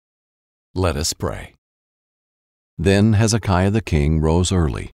Let us pray. Then Hezekiah the king rose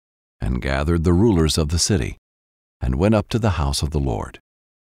early, and gathered the rulers of the city, and went up to the house of the Lord.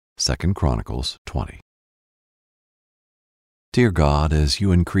 2 Chronicles 20. Dear God, as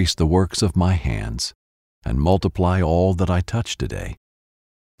you increase the works of my hands, and multiply all that I touch today,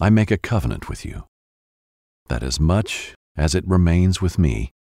 I make a covenant with you, that as much as it remains with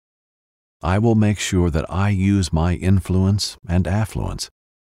me, I will make sure that I use my influence and affluence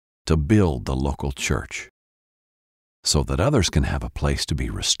to build the local church, so that others can have a place to be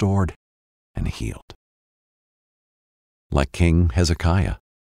restored and healed. Like King Hezekiah,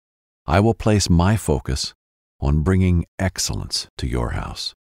 I will place my focus on bringing excellence to your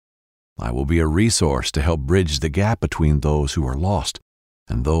house. I will be a resource to help bridge the gap between those who are lost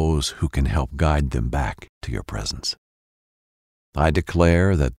and those who can help guide them back to your presence. I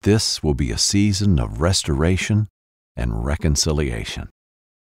declare that this will be a season of restoration and reconciliation.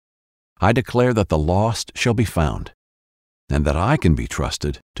 I declare that the lost shall be found, and that I can be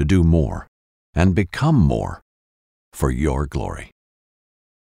trusted to do more and become more for your glory.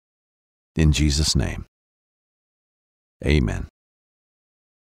 In Jesus' name, amen.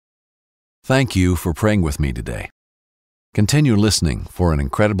 Thank you for praying with me today. Continue listening for an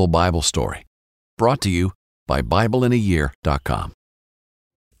incredible Bible story, brought to you by BibleInAYear.com.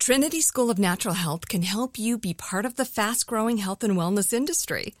 Trinity School of Natural Health can help you be part of the fast-growing health and wellness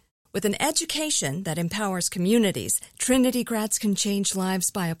industry. With an education that empowers communities, Trinity grads can change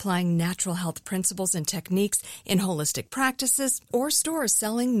lives by applying natural health principles and techniques in holistic practices or stores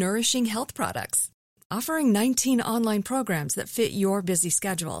selling nourishing health products. Offering 19 online programs that fit your busy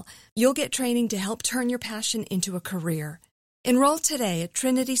schedule, you'll get training to help turn your passion into a career. Enroll today at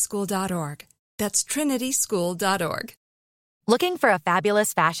trinityschool.org. That's trinityschool.org. Looking for a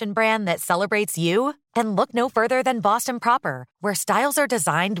fabulous fashion brand that celebrates you? Then look no further than Boston Proper, where styles are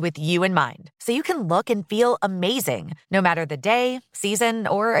designed with you in mind, so you can look and feel amazing, no matter the day, season,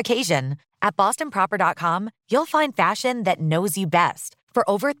 or occasion. At BostonProper.com, you'll find fashion that knows you best. For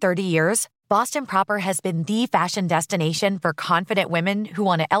over 30 years, Boston Proper has been the fashion destination for confident women who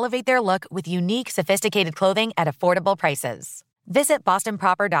want to elevate their look with unique, sophisticated clothing at affordable prices. Visit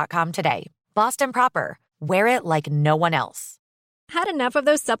BostonProper.com today. Boston Proper. Wear it like no one else. Had enough of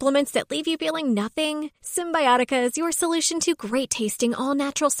those supplements that leave you feeling nothing? Symbiotica is your solution to great-tasting,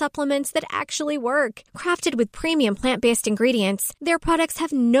 all-natural supplements that actually work. Crafted with premium plant-based ingredients, their products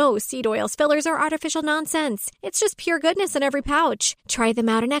have no seed oils, fillers, or artificial nonsense. It's just pure goodness in every pouch. Try them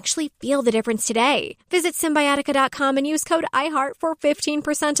out and actually feel the difference today. Visit Symbiotica.com and use code IHEART for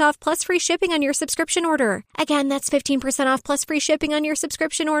 15% off plus free shipping on your subscription order. Again, that's 15% off plus free shipping on your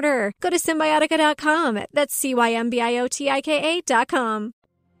subscription order. Go to Symbiotica.com. That's CYMBIOTIKA.com.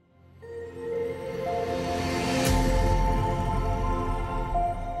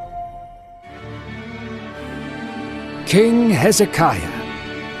 King Hezekiah.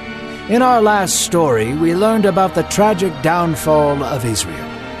 In our last story, we learned about the tragic downfall of Israel.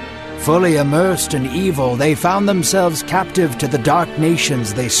 Fully immersed in evil, they found themselves captive to the dark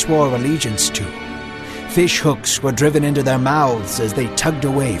nations they swore allegiance to. Fish hooks were driven into their mouths as they tugged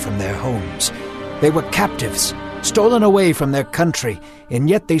away from their homes. They were captives, stolen away from their country, and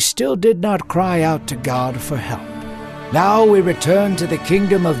yet they still did not cry out to God for help. Now we return to the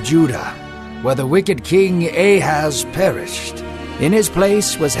kingdom of Judah, where the wicked king Ahaz perished. In his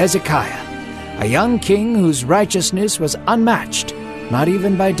place was Hezekiah, a young king whose righteousness was unmatched, not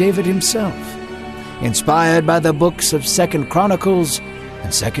even by David himself, inspired by the books of 2 Chronicles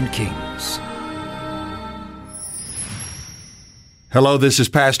and 2 Kings. Hello, this is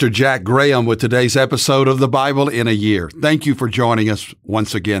Pastor Jack Graham with today's episode of the Bible in a Year. Thank you for joining us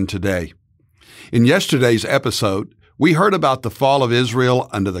once again today. In yesterday's episode, we heard about the fall of Israel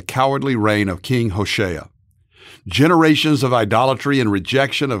under the cowardly reign of King Hoshea. Generations of idolatry and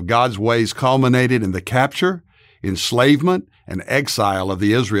rejection of God's ways culminated in the capture, enslavement, and exile of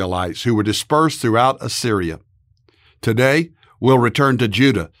the Israelites who were dispersed throughout Assyria. Today, we'll return to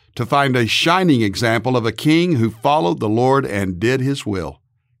Judah to find a shining example of a king who followed the Lord and did his will,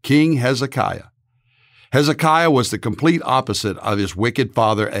 King Hezekiah. Hezekiah was the complete opposite of his wicked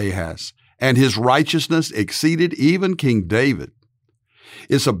father Ahaz, and his righteousness exceeded even King David.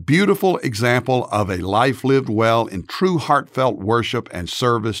 It's a beautiful example of a life lived well in true heartfelt worship and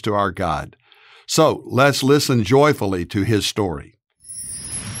service to our God. So let's listen joyfully to his story.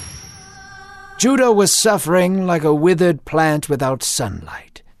 Judah was suffering like a withered plant without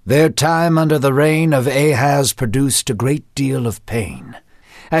sunlight. Their time under the reign of Ahaz produced a great deal of pain.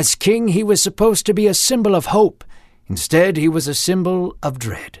 As king, he was supposed to be a symbol of hope. Instead, he was a symbol of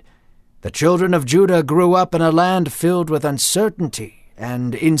dread. The children of Judah grew up in a land filled with uncertainty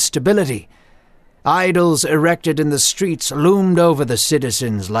and instability. Idols erected in the streets loomed over the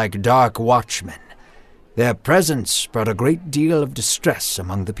citizens like dark watchmen. Their presence brought a great deal of distress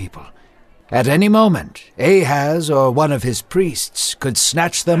among the people. At any moment, Ahaz or one of his priests could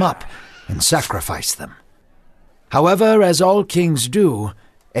snatch them up and sacrifice them. However, as all kings do,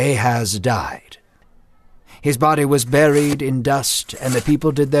 Ahaz died. His body was buried in dust, and the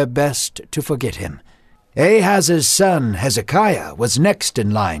people did their best to forget him. Ahaz's son, Hezekiah, was next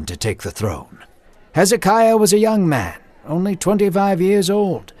in line to take the throne. Hezekiah was a young man, only 25 years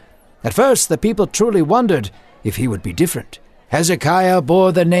old. At first, the people truly wondered if he would be different. Hezekiah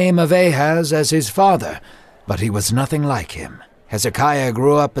bore the name of Ahaz as his father, but he was nothing like him. Hezekiah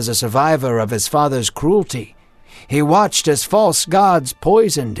grew up as a survivor of his father's cruelty. He watched as false gods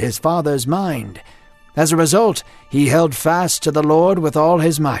poisoned his father's mind. As a result, he held fast to the Lord with all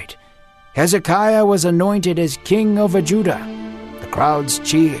his might. Hezekiah was anointed as king over Judah. The crowds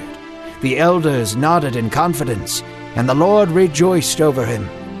cheered. The elders nodded in confidence, and the Lord rejoiced over him.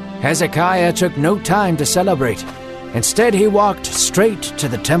 Hezekiah took no time to celebrate. Instead, he walked straight to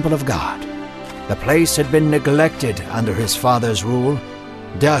the temple of God. The place had been neglected under his father's rule.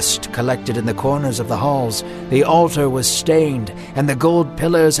 Dust collected in the corners of the halls. The altar was stained, and the gold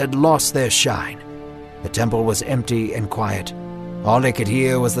pillars had lost their shine. The temple was empty and quiet. All he could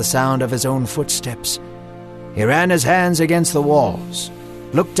hear was the sound of his own footsteps. He ran his hands against the walls,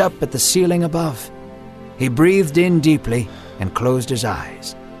 looked up at the ceiling above. He breathed in deeply and closed his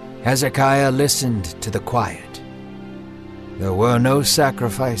eyes. Hezekiah listened to the quiet. There were no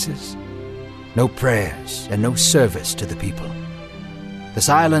sacrifices, no prayers, and no service to the people. The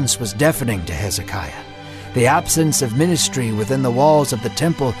silence was deafening to Hezekiah. The absence of ministry within the walls of the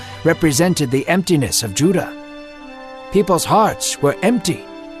temple represented the emptiness of Judah. People's hearts were empty.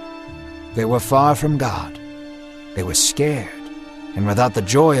 They were far from God. They were scared and without the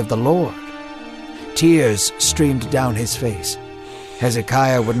joy of the Lord. Tears streamed down his face.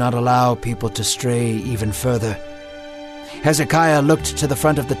 Hezekiah would not allow people to stray even further. Hezekiah looked to the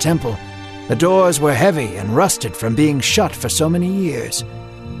front of the temple. The doors were heavy and rusted from being shut for so many years.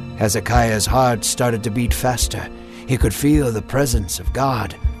 Hezekiah's heart started to beat faster. He could feel the presence of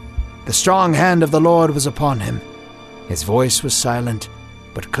God. The strong hand of the Lord was upon him. His voice was silent,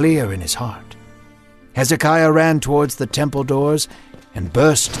 but clear in his heart. Hezekiah ran towards the temple doors and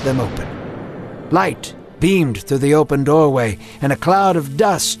burst them open. Light beamed through the open doorway, and a cloud of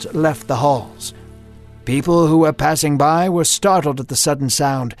dust left the halls. People who were passing by were startled at the sudden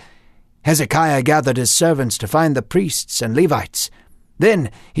sound. Hezekiah gathered his servants to find the priests and Levites.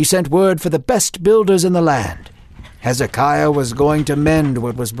 Then he sent word for the best builders in the land. Hezekiah was going to mend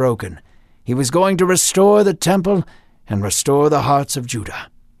what was broken. He was going to restore the temple and restore the hearts of Judah.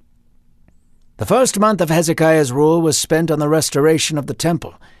 The first month of Hezekiah's rule was spent on the restoration of the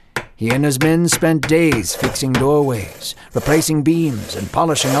temple. He and his men spent days fixing doorways, replacing beams, and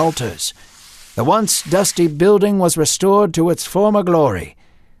polishing altars. The once dusty building was restored to its former glory.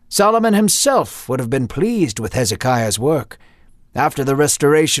 Solomon himself would have been pleased with Hezekiah's work. After the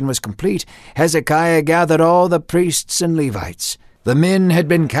restoration was complete, Hezekiah gathered all the priests and Levites. The men had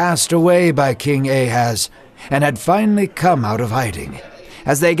been cast away by King Ahaz and had finally come out of hiding.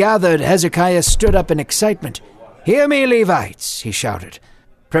 As they gathered, Hezekiah stood up in excitement. "Hear me, Levites," he shouted.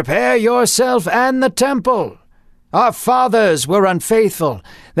 "Prepare yourself and the temple. Our fathers were unfaithful.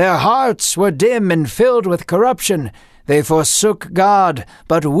 Their hearts were dim and filled with corruption. They forsook God,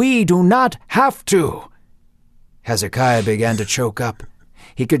 but we do not have to." Hezekiah began to choke up.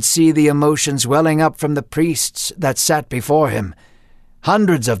 He could see the emotions welling up from the priests that sat before him.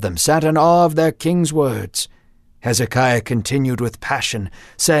 Hundreds of them sat in awe of their king's words. Hezekiah continued with passion,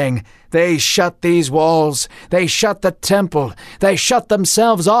 saying, "They shut these walls. They shut the temple. They shut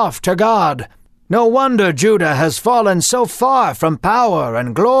themselves off to God. No wonder Judah has fallen so far from power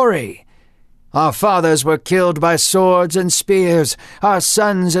and glory. Our fathers were killed by swords and spears. Our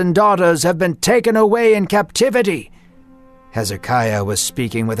sons and daughters have been taken away in captivity." Hezekiah was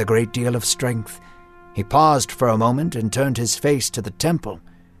speaking with a great deal of strength. He paused for a moment and turned his face to the temple.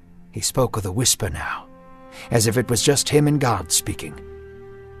 He spoke with a whisper now, as if it was just him and God speaking.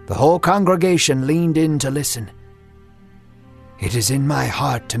 The whole congregation leaned in to listen. "It is in my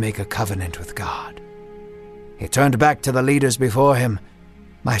heart to make a covenant with God." He turned back to the leaders before him.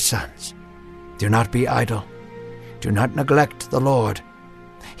 "My sons, do not be idle. Do not neglect the Lord.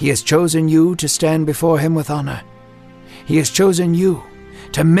 He has chosen you to stand before him with honor. He has chosen you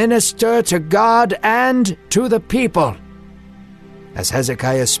to minister to God and to the people." As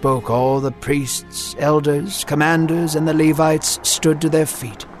Hezekiah spoke, all the priests, elders, commanders, and the Levites stood to their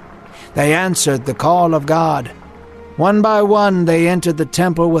feet. They answered the call of God. One by one they entered the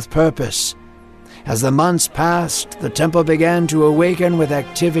temple with purpose. As the months passed, the temple began to awaken with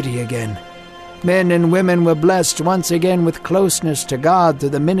activity again. Men and women were blessed once again with closeness to God through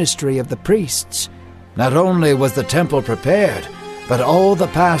the ministry of the priests. Not only was the temple prepared, but all the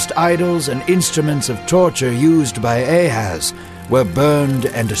past idols and instruments of torture used by Ahaz were burned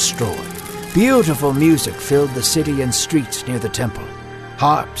and destroyed. Beautiful music filled the city and streets near the temple.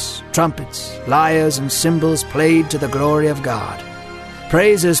 Harps, trumpets, lyres, and cymbals played to the glory of God.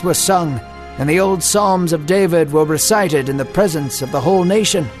 Praises were sung, and the old psalms of David were recited in the presence of the whole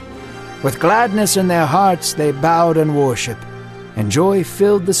nation. With gladness in their hearts they bowed and worshiped, and joy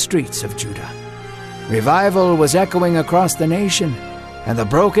filled the streets of Judah. Revival was echoing across the nation, and the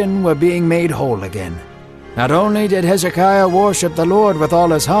broken were being made whole again. Not only did Hezekiah worship the Lord with all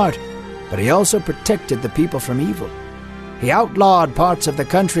his heart, but he also protected the people from evil. He outlawed parts of the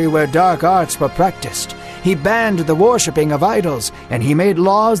country where dark arts were practiced. He banned the worshipping of idols, and he made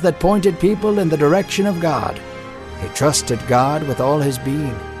laws that pointed people in the direction of God. He trusted God with all his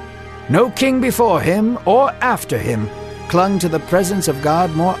being. No king before him or after him clung to the presence of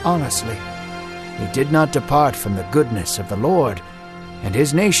God more honestly. He did not depart from the goodness of the Lord, and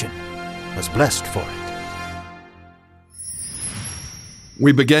his nation was blessed for it.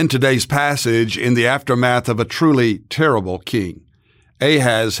 We begin today's passage in the aftermath of a truly terrible king.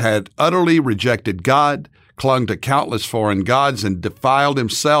 Ahaz had utterly rejected God, clung to countless foreign gods, and defiled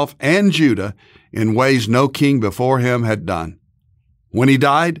himself and Judah in ways no king before him had done. When he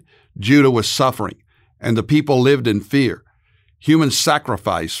died, Judah was suffering, and the people lived in fear. Human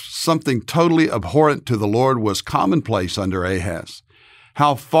sacrifice, something totally abhorrent to the Lord, was commonplace under Ahaz.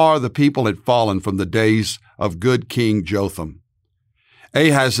 How far the people had fallen from the days of good King Jotham.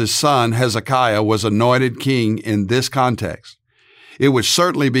 Ahaz's son, Hezekiah, was anointed king in this context. It would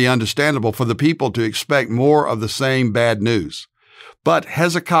certainly be understandable for the people to expect more of the same bad news. But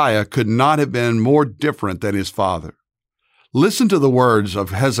Hezekiah could not have been more different than his father. Listen to the words of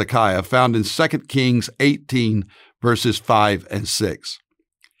Hezekiah found in 2 Kings 18, verses 5 and 6.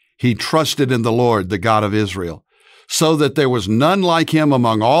 He trusted in the Lord, the God of Israel, so that there was none like him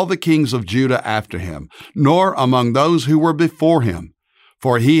among all the kings of Judah after him, nor among those who were before him.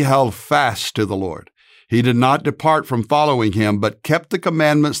 For he held fast to the Lord. He did not depart from following him, but kept the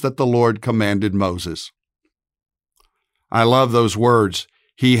commandments that the Lord commanded Moses. I love those words.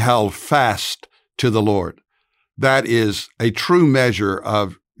 He held fast to the Lord. That is a true measure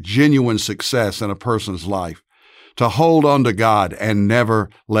of genuine success in a person's life, to hold on to God and never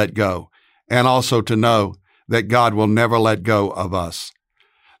let go, and also to know that God will never let go of us.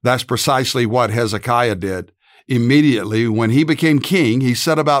 That's precisely what Hezekiah did. Immediately, when he became king, he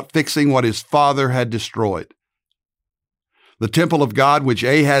set about fixing what his father had destroyed. The temple of God, which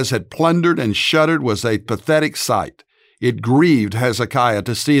Ahaz had plundered and shuttered, was a pathetic sight. It grieved Hezekiah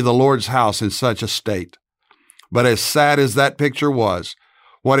to see the Lord's house in such a state. But as sad as that picture was,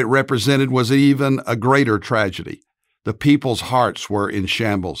 what it represented was even a greater tragedy. The people's hearts were in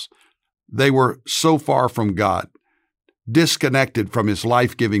shambles. They were so far from God, disconnected from his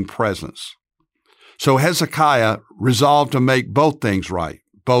life-giving presence. So Hezekiah resolved to make both things right,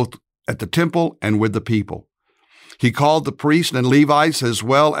 both at the temple and with the people. He called the priests and Levites as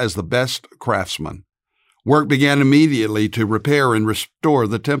well as the best craftsmen. Work began immediately to repair and restore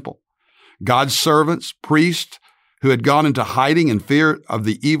the temple. God's servants, priests who had gone into hiding in fear of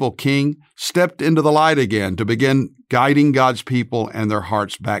the evil king, stepped into the light again to begin guiding God's people and their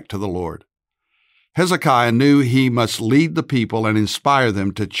hearts back to the Lord. Hezekiah knew he must lead the people and inspire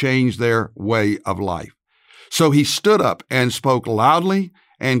them to change their way of life. So he stood up and spoke loudly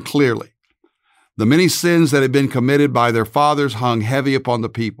and clearly. The many sins that had been committed by their fathers hung heavy upon the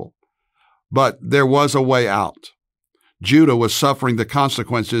people, but there was a way out. Judah was suffering the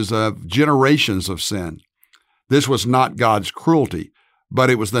consequences of generations of sin. This was not God's cruelty, but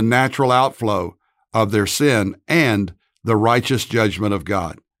it was the natural outflow of their sin and the righteous judgment of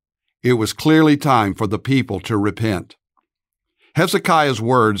God. It was clearly time for the people to repent. Hezekiah's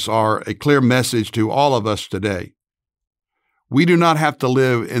words are a clear message to all of us today. We do not have to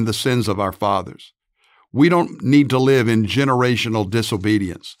live in the sins of our fathers. We don't need to live in generational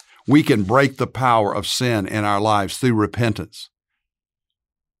disobedience. We can break the power of sin in our lives through repentance.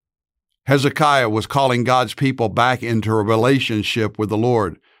 Hezekiah was calling God's people back into a relationship with the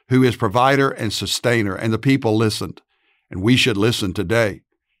Lord, who is provider and sustainer, and the people listened, and we should listen today.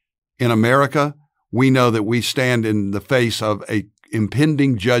 In America, we know that we stand in the face of an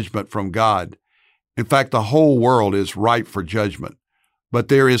impending judgment from God. In fact, the whole world is ripe for judgment. But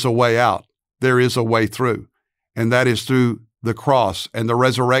there is a way out. There is a way through. And that is through the cross and the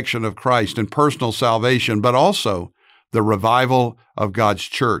resurrection of Christ and personal salvation, but also the revival of God's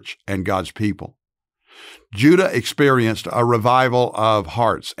church and God's people. Judah experienced a revival of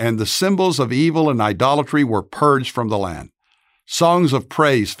hearts, and the symbols of evil and idolatry were purged from the land. Songs of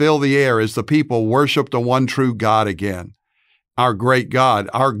praise filled the air as the people worshiped the one true God again. Our great God,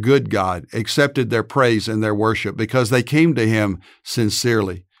 our good God, accepted their praise and their worship because they came to Him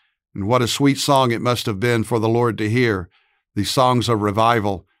sincerely. And what a sweet song it must have been for the Lord to hear, the songs of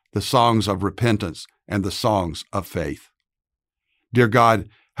revival, the songs of repentance, and the songs of faith. Dear God,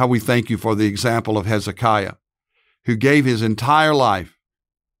 how we thank You for the example of Hezekiah, who gave his entire life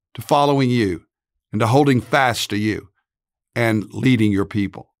to following You and to holding fast to You and leading Your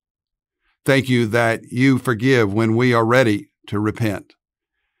people. Thank You that You forgive when we are ready to repent.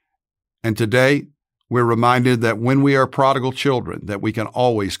 And today, we're reminded that when we are prodigal children, that we can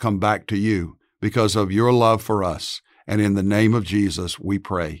always come back to You because of Your love for us. And in the name of Jesus, we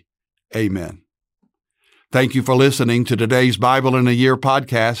pray. Amen. Thank you for listening to today's Bible in a Year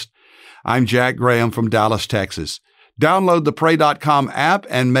podcast. I'm Jack Graham from Dallas, Texas. Download the Pray.com app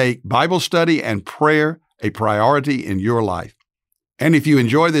and make Bible study and prayer a priority in your life. And if you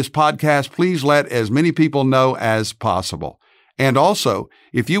enjoy this podcast, please let as many people know as possible. And also,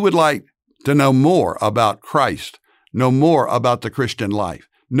 if you would like to know more about Christ, know more about the Christian life,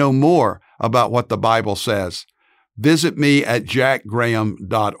 know more about what the Bible says, visit me at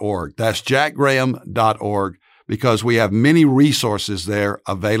jackgraham.org. That's jackgraham.org, because we have many resources there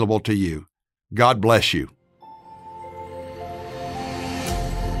available to you. God bless you.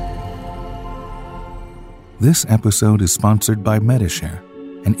 This episode is sponsored by Medishare,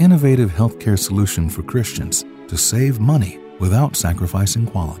 an innovative healthcare solution for Christians to save money without sacrificing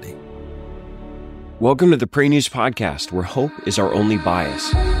quality. Welcome to the Pray News Podcast, where hope is our only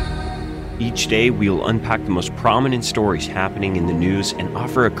bias. Each day, we will unpack the most prominent stories happening in the news and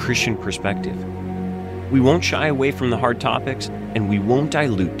offer a Christian perspective. We won't shy away from the hard topics, and we won't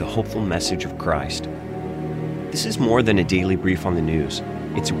dilute the hopeful message of Christ. This is more than a daily brief on the news.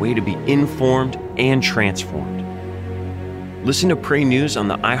 It's a way to be informed and transformed. Listen to Pray News on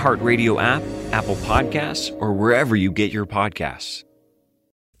the iHeartRadio app, Apple Podcasts, or wherever you get your podcasts.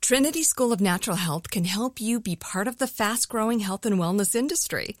 Trinity School of Natural Health can help you be part of the fast-growing health and wellness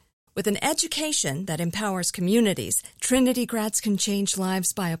industry. With an education that empowers communities, Trinity grads can change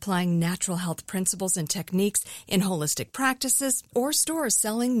lives by applying natural health principles and techniques in holistic practices or stores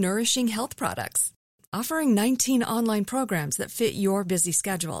selling nourishing health products. Offering 19 online programs that fit your busy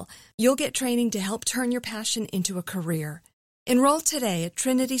schedule, you'll get training to help turn your passion into a career. Enroll today at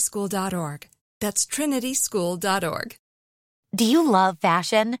trinityschool.org. That's trinityschool.org. Do you love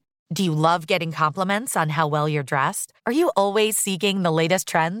fashion? Do you love getting compliments on how well you're dressed? Are you always seeking the latest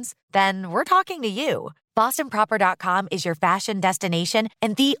trends? Then we're talking to you. BostonProper.com is your fashion destination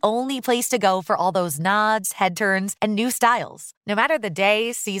and the only place to go for all those nods, head turns, and new styles. No matter the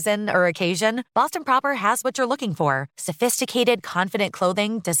day, season, or occasion, Boston Proper has what you're looking for. Sophisticated, confident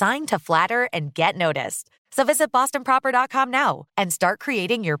clothing designed to flatter and get noticed. So visit BostonProper.com now and start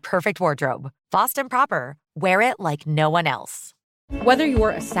creating your perfect wardrobe. Boston Proper. Wear it like no one else. Whether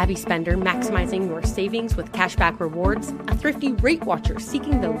you're a savvy spender maximizing your savings with cashback rewards, a thrifty rate watcher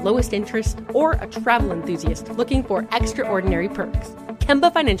seeking the lowest interest, or a travel enthusiast looking for extraordinary perks,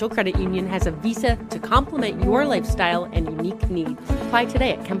 Kemba Financial Credit Union has a visa to complement your lifestyle and unique needs. Apply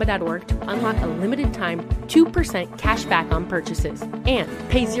today at Kemba.org to unlock a limited time 2% cash back on purchases and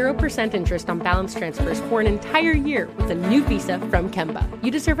pay 0% interest on balance transfers for an entire year with a new visa from Kemba.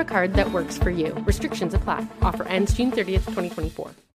 You deserve a card that works for you. Restrictions apply. Offer ends June 30th, 2024.